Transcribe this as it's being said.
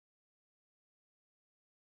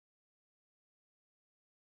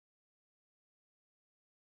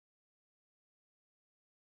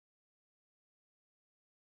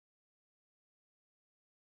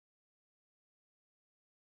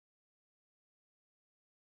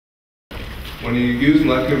When you use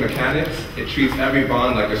molecular mechanics, it treats every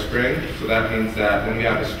bond like a spring. So that means that when we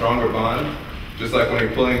have a stronger bond, just like when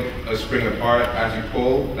you're pulling a spring apart, as you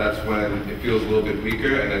pull, that's when it feels a little bit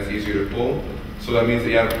weaker and it's easier to pull. So that means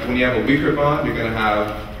that when you have a weaker bond, you're going to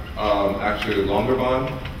have actually a longer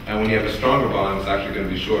bond. And when you have a stronger bond, it's actually going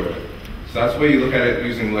to be shorter. So that's the way you look at it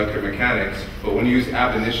using molecular mechanics. But when you use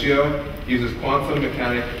ab initio, it uses quantum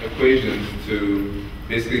mechanic equations to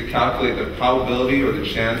basically calculate the probability or the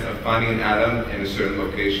chance of finding an atom in a certain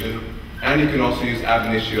location. And you can also use ab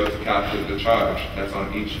initio to calculate the charge that's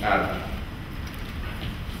on each atom.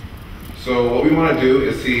 So what we want to do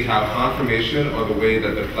is see how conformation, or the way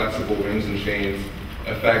that the flexible rings and chains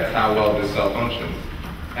affect how well this cell functions.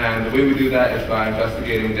 And the way we do that is by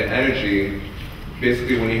investigating the energy.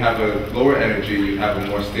 Basically, when you have a lower energy, you have a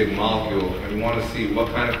more stable molecule, and we want to see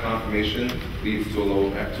what kind of conformation leads to a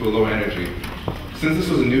low energy. Since this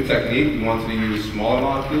was a new technique, we wanted to use smaller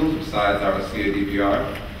molecules besides our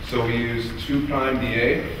CADPR. So we used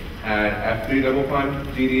 2'-DA and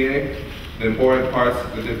F3'-DDA. The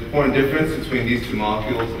important difference between these two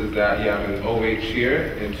molecules is that you have an OH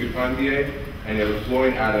here in 2'-DA, and you have a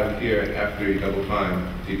fluorine atom here in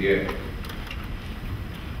F3'-DDA.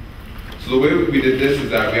 So the way we did this is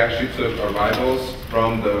that we actually took our ribose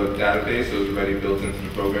from the database that was already built into the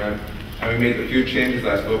program, and we made a few changes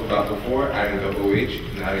that I spoke about before, adding the OH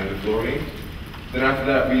and adding the fluorine. Then after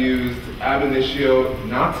that, we used ab initio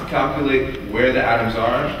not to calculate where the atoms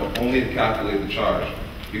are, but only to calculate the charge,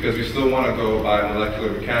 because we still want to go by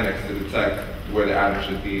molecular mechanics to detect where the atom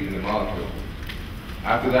should be in the molecule.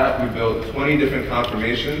 After that, we built 20 different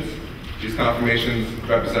conformations. These conformations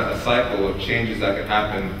represent a cycle of changes that can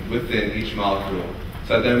happen within each molecule,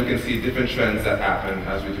 so that then we can see different trends that happen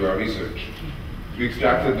as we do our research. We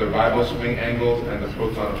extracted the ribose ring angles and the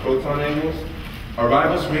proton-proton angles. A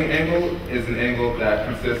ribose ring angle is an angle that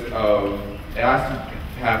consists of, it has to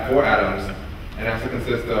have 4 atoms, and it has to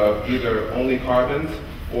consist of either only carbons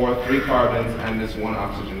or 3 carbons and this 1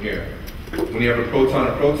 oxygen here. When you have a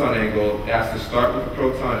proton-to-proton angle, it has to start with the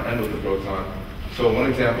proton and end with the proton. So one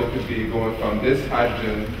example could be going from this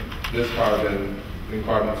hydrogen, this carbon, then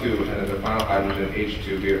carbon 2, and then the final hydrogen,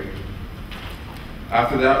 H2 here.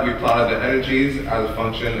 After that, we plotted the energies as a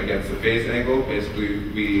function against the phase angle. Basically,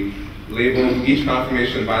 we labeled each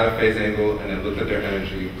conformation by the phase angle and then looked at their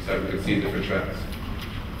energy so that we could see different trends.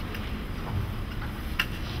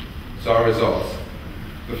 So our results.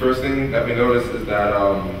 The first thing that we noticed is that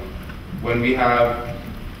when we have,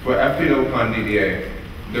 for F3'-DDA,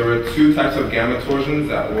 there were 2 types of gamma torsions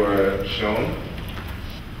that were shown.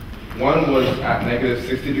 One was at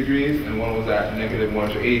 -60 degrees and one was at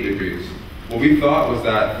 -180 degrees. What we thought was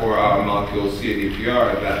that for our molecule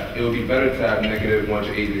CADPR, that it would be better to have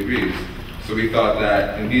 -180 degrees. So we thought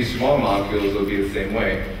that in these small molecules, it would be the same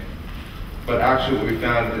way. But actually what we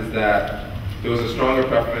found is that there was a stronger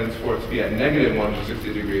preference for it to be at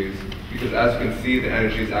 -160 degrees, because as you can see, the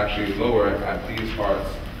energy is actually lower at these parts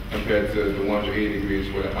compared to the 180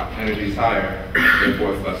 degrees where the energy is higher,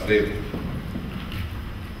 therefore it's less stable.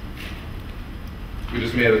 We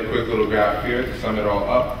just made a quick little graph here to sum it all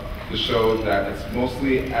up to show that it's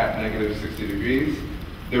mostly at -60 degrees.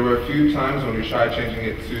 There were a few times when we tried changing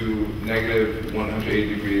it to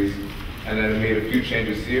 -180 degrees, and then it made a few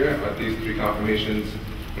changes here at these 3 conformations,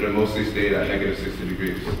 but it mostly stayed at -60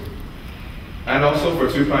 degrees. And also for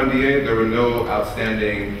 2'-DA, there were no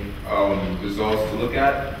outstanding results to look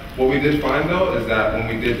at. What we did find though is that when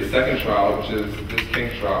we did the second trial, which is this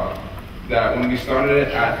pink trial, that when we started it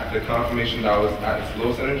at the conformation that was at its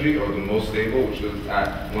lowest energy, or the most stable, which was at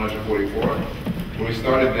 144, when we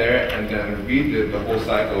started there and then redid the whole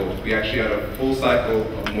cycle, we actually had a full cycle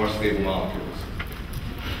of more stable molecules.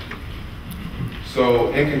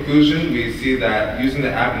 So in conclusion, we see that using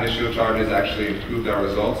the ab initio charges actually improved our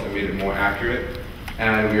results and made it more accurate,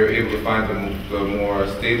 and we were able to find the more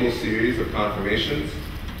stable series of conformations.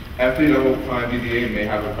 F3'-DDA may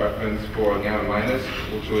have a preference for gamma minus,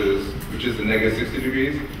 which is the -60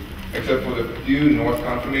 degrees, except for the few north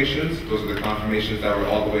conformations. Those are the conformations that were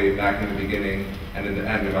all the way back in the beginning and in the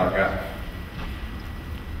end of our graph.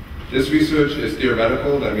 This research is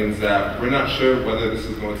theoretical. That means that we're not sure whether this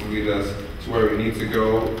is going to lead us to where we need to go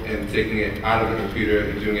in taking it out of the computer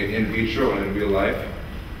and doing it in vitro and in real life.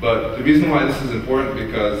 But the reason why this is important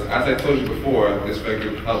because, as I told you before, this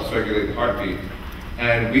helps regulate the heartbeat.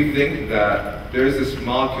 And we think that there is this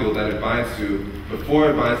molecule that it binds to before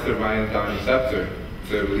it binds to the iodine receptor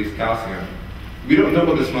to release calcium. We don't know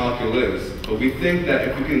what this molecule is, but we think that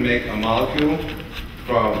if we can make a molecule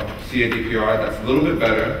from CADPR that's a little bit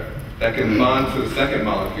better, that can bond to the second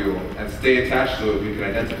molecule and stay attached to it, we can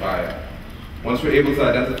identify it. Once we're able to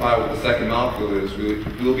identify what the second molecule is,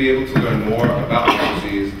 we'll be able to learn more about heart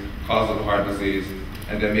disease, causes of heart disease,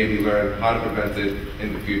 and then maybe learn how to prevent it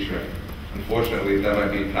in the future. Unfortunately, that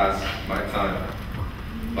might be past my time.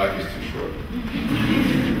 Life is too short.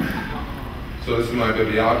 So this is my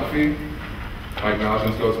bibliography. My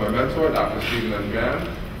acknowledgements go to my mentor, Dr. Stephen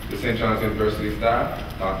Agnant, the St. John's University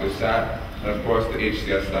staff, Dr. Sat, and of course the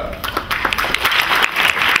HCS staff.